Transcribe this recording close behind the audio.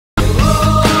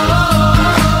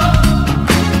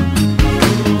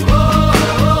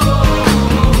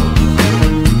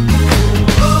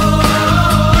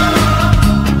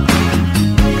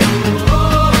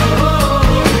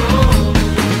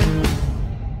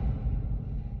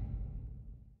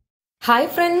Hi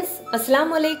friends,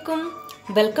 Assalamu alaikum.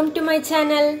 Welcome to my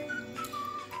channel.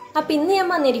 അപ്പോൾ ഇന്ന് ഞാൻ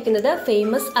വന്നിരിക്കുന്നത്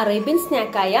ഫേമസ് അറേബ്യൻ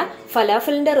സ്നാക്കായ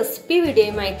ഫലാഫലിന്റെ റെസിപ്പി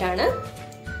വീഡിയോയുമായിട്ടാണ്.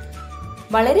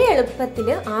 വളരെ എളുപ്പത്തിൽ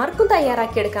ആർക്കും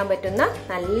തയ്യാറാക്കി എടുക്കാൻ പറ്റുന്ന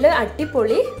നല്ല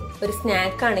അടിപൊളി ഒരു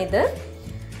സ്നാക്കാണിത്.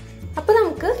 അപ്പോൾ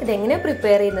നമുക്ക് ഇതെങ്ങനെ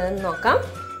പ്രിപ്പയർ ചെയ്യുന്നതെന്ന് നോക്കാം.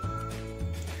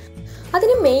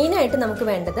 അതിന് മെയിൻ ആയിട്ട് നമുക്ക്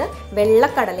വേണ്ടത്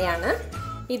വെള്ളക്കടലയാണ്.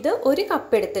 ഇത് 1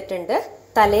 കപ്പ് എടുത്തിട്ടുണ്ട്.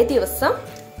 തലേ ദിവസം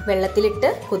വെള്ളത്തിലിട്ട്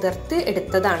കുതിർത്ത്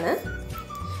എടുത്തതാണ്.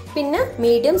 പിന്നെ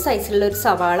മീഡിയം സൈസിലുള്ള ഒരു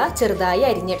സവാള ചെറുതായി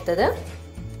അരിഞ്ഞെടുത്തത്,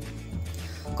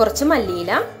 കുറച്ച്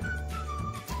മല്ലിയില,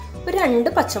 ഒരു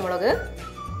 2 പച്ചമുളക്,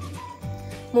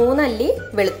 3 അല്ലി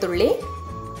വെളുത്തുള്ളി,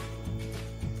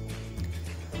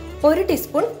 1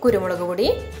 ടീസ്പൂൺ കുരുമുളക് പൊടി,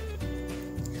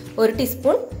 1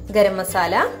 ടീസ്പൂൺ ഗരം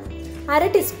മസാല,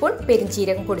 1/2 ടീസ്പൂൺ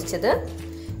പെരിഞ്ചീരകം പൊടിച്ചത്,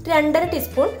 2.5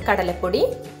 ടീസ്പൂൺ കടലപ്പൊടി,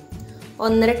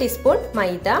 1.5 ടീസ്പൂൺ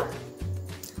മൈദ,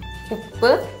 ഉപ്പ്,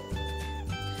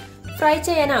 ഫ്രൈ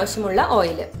ചെയ്യാൻ ആവശ്യമുള്ള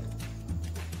ഓയിൽ.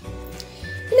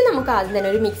 ഇനി നമുക്ക് ആദ്യം തന്നെ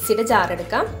ഒരു മിക്സിയുടെ ജാർ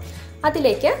എടുക്കാം.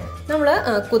 അതിലേക്ക് നമ്മൾ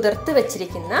കുതിർത്ത്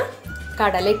വെച്ചിരിക്കുന്ന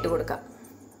കടല ഇട്ട് കൊടുക്കാം.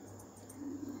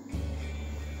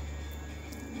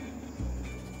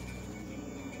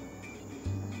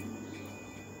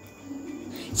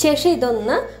 ശേഷം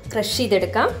ഇതൊന്ന് ക്രഷ്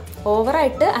ചെയ്തെടുക്കാം.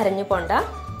 ഓവറായിട്ട് അരഞ്ഞു പോണ്ട.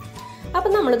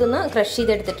 അപ്പം നമ്മളിതൊന്ന് ക്രഷ്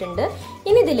ചെയ്തെടുത്തിട്ടുണ്ട്.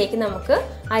 ഇനി ഇതിലേക്ക് നമുക്ക്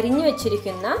അരിഞ്ഞു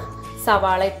വെച്ചിരിക്കുന്ന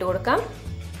സവാള ഇട്ട് കൊടുക്കാം.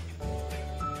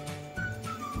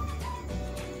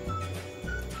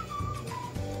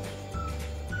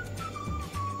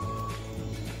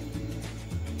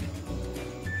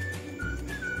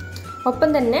 ഒപ്പം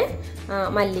തന്നെ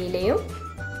മല്ലിയിലയും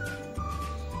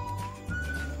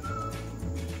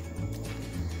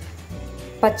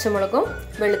പച്ചമുളകും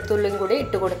വെളുത്തുള്ളിയും കൂടി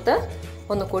ഇട്ട് കൊടുത്ത്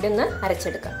ഒന്നുകൂടി ഒന്ന്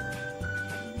അരച്ചെടുക്കാം.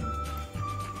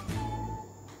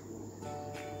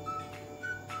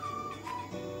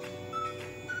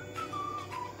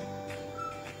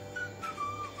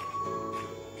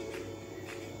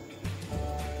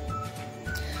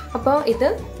 അപ്പോൾ ഇത്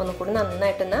ഒന്നുകൂടി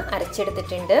നന്നായിട്ടൊന്ന്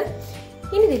അരച്ചെടുത്തിട്ടുണ്ട്.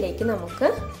 ഇനി ഇതിലേക്ക് നമുക്ക്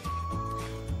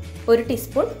 1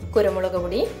 ടീസ്പൂൺ കുരുമുളക്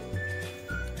പൊടി,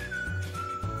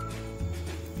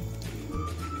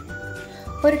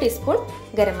 1 ടീസ്പൂൺ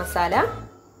ഗരം മസാല,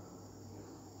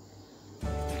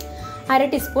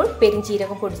 1/2 ടീസ്പൂൺ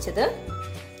പെരിഞ്ചീരകം പൊടിച്ചത്,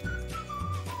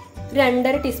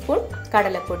 2.5 ടീസ്പൂൺ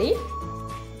കടലപ്പൊടി,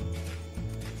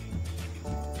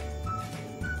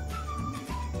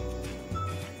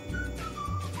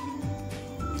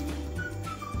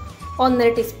 1.5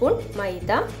 ടീസ്പൂൺ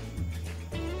മൈദ,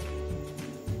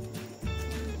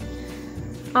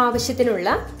 ആവശ്യത്തിനുള്ള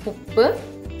ഉപ്പ്.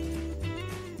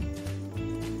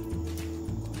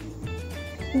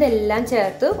 ഇതെല്ലാം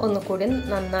ചേർത്ത് ഒന്നുകൂടി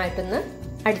നന്നായിട്ടൊന്ന്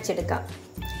അടിച്ചെടുക്കാം.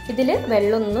 ഇതിൽ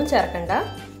വെള്ളമൊന്നും ചേർക്കണ്ട.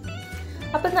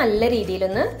 അപ്പം നല്ല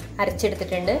രീതിയിലൊന്ന്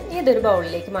അരച്ചെടുത്തിട്ടുണ്ട്. ഇതൊരു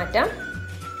ബൗളിലേക്ക് മാറ്റാം.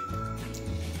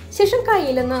 ശേഷം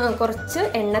കയ്യിലൊന്ന് കുറച്ച്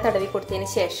എണ്ണ തടവി കൊടുത്തതിന്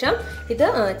ശേഷം ഇത്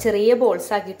ചെറിയ ബോൾസ്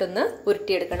ആക്കിയിട്ടൊന്ന്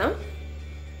ഉരുട്ടിയെടുക്കണം.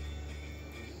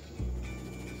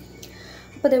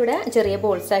 അപ്പോൾ ഇതിവിടെ ചെറിയ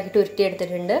ബോൾസ് ആക്കിയിട്ട്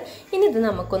ഉരുട്ടിയെടുത്തിട്ടുണ്ട്. ഇനി ഇത്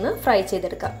നമുക്കൊന്ന് ഫ്രൈ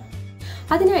ചെയ്തെടുക്കാം.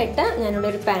 അതിനായിട്ട് ഞാനിവിടെ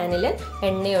ഒരു പാനിൽ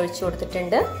എണ്ണ ഒഴിച്ചു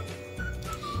കൊടുത്തിട്ടുണ്ട്.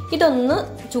 ഇതൊന്ന്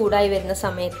ചൂടായി വരുന്ന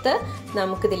സമയത്ത്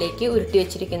നമുക്കിതിലേക്ക് ഉരുട്ടി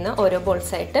വെച്ചിരിക്കുന്ന ഓരോ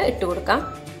ബോൾസായിട്ട് ഇട്ട് കൊടുക്കാം.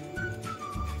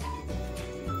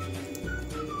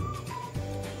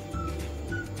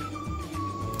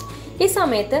 ഈ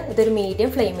സമയത്ത് ഇതൊരു മീഡിയം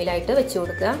ഫ്ലെയിമിലായിട്ട് വെച്ച്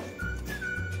കൊടുക്കുക.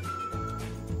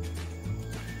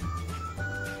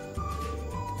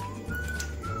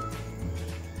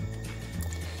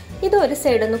 ഇത് ഒരു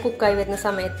സൈഡൊന്ന് കുക്കായി വരുന്ന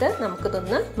സമയത്ത്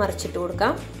നമുക്കിതൊന്ന് മറിച്ചിട്ട്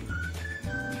കൊടുക്കാം.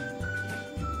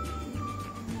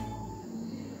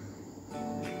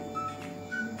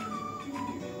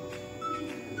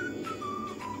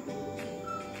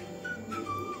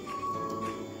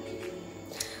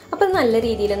 അപ്പം നല്ല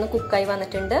രീതിയിലൊന്ന് കുക്കായി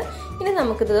വന്നിട്ടുണ്ട്. ഇനി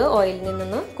നമുക്കിത് ഓയിലിൽ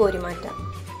നിന്നൊന്ന് കോരി മാറ്റാം.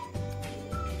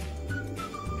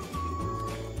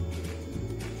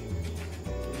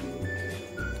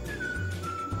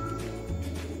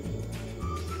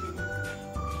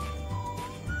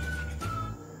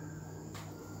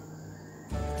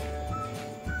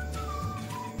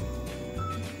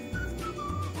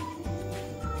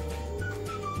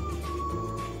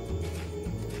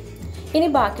 ഇനി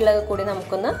ബാക്കിയുള്ളത് കൂടി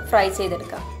നമുക്കൊന്ന് ഫ്രൈ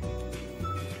ചെയ്തെടുക്കാം.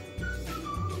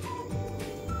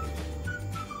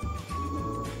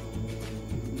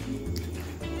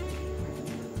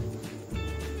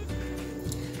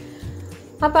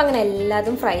 അപ്പോൾ അങ്ങനെ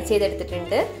എല്ലാതും ഫ്രൈ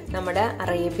ചെയ്തെടുത്തിട്ടുണ്ട്. നമ്മുടെ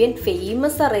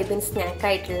ഫേമസ് അറേബ്യൻ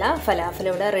സ്നാക്കായിട്ടുള്ള ഫലാഫൽ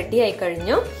ഇവിടെ റെഡി ആയി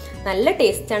കഴിഞ്ഞു. നല്ല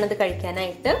ടേസ്റ്റാണ് ഇത്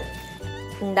കഴിക്കാനായിട്ട്.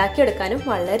 ഉണ്ടാക്കിയെടുക്കാനും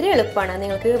വളരെ എളുപ്പമാണ്.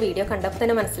 നിങ്ങൾക്ക് വീഡിയോ കണ്ടപ്പോൾ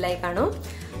തന്നെ മനസ്സിലായി കാണും.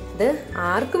 ഇത്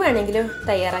ആർക്ക് വേണമെങ്കിലും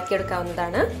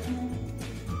തയ്യാറാക്കിയെടുക്കാവുന്നതാണ്.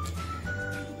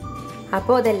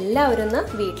 അപ്പോൾ അതെല്ലാവരും ഒന്ന്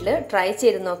വീട്ടിൽ ട്രൈ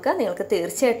ചെയ്ത് നോക്കുക. നിങ്ങൾക്ക്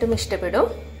തീർച്ചയായിട്ടും ഇഷ്ടപ്പെടും.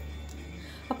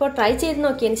 അപ്പോൾ ട്രൈ ചെയ്ത്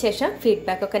നോക്കിയതിന് ശേഷം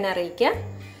ഫീഡ്ബാക്കൊക്കെ എന്നെ അറിയിക്കുക.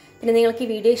 പിന്നെ നിങ്ങൾക്ക് ഈ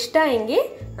വീഡിയോ ഇഷ്ടമായെങ്കിൽ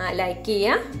ലൈക്ക്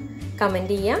ചെയ്യുക,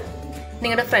 കമൻറ്റ് ചെയ്യുക,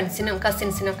 നിങ്ങളുടെ ഫ്രണ്ട്സിനും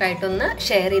കസിൻസിനും ഒക്കെ ആയിട്ടൊന്ന്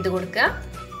ഷെയർ ചെയ്ത് കൊടുക്കുക.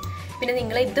 പിന്നെ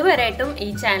നിങ്ങൾ ഇതുവരെയായിട്ടും ഈ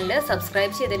ചാനൽ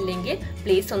സബ്സ്ക്രൈബ് ചെയ്തില്ലെങ്കിൽ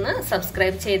പ്ലീസ് ഒന്ന്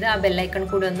സബ്സ്ക്രൈബ് ചെയ്ത് ആ ബെല്ലൈക്കൺ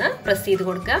കൂടി ഒന്ന് പ്രസ് ചെയ്ത്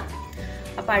കൊടുക്കുക.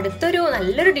 അപ്പോൾ അടുത്തൊരു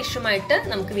നല്ലൊരു ഡിഷുമായിട്ട്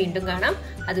നമുക്ക് വീണ്ടും കാണാം.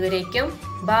 അതുവരേക്കും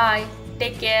ബൈ,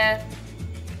 ടേക്ക് കെയർ.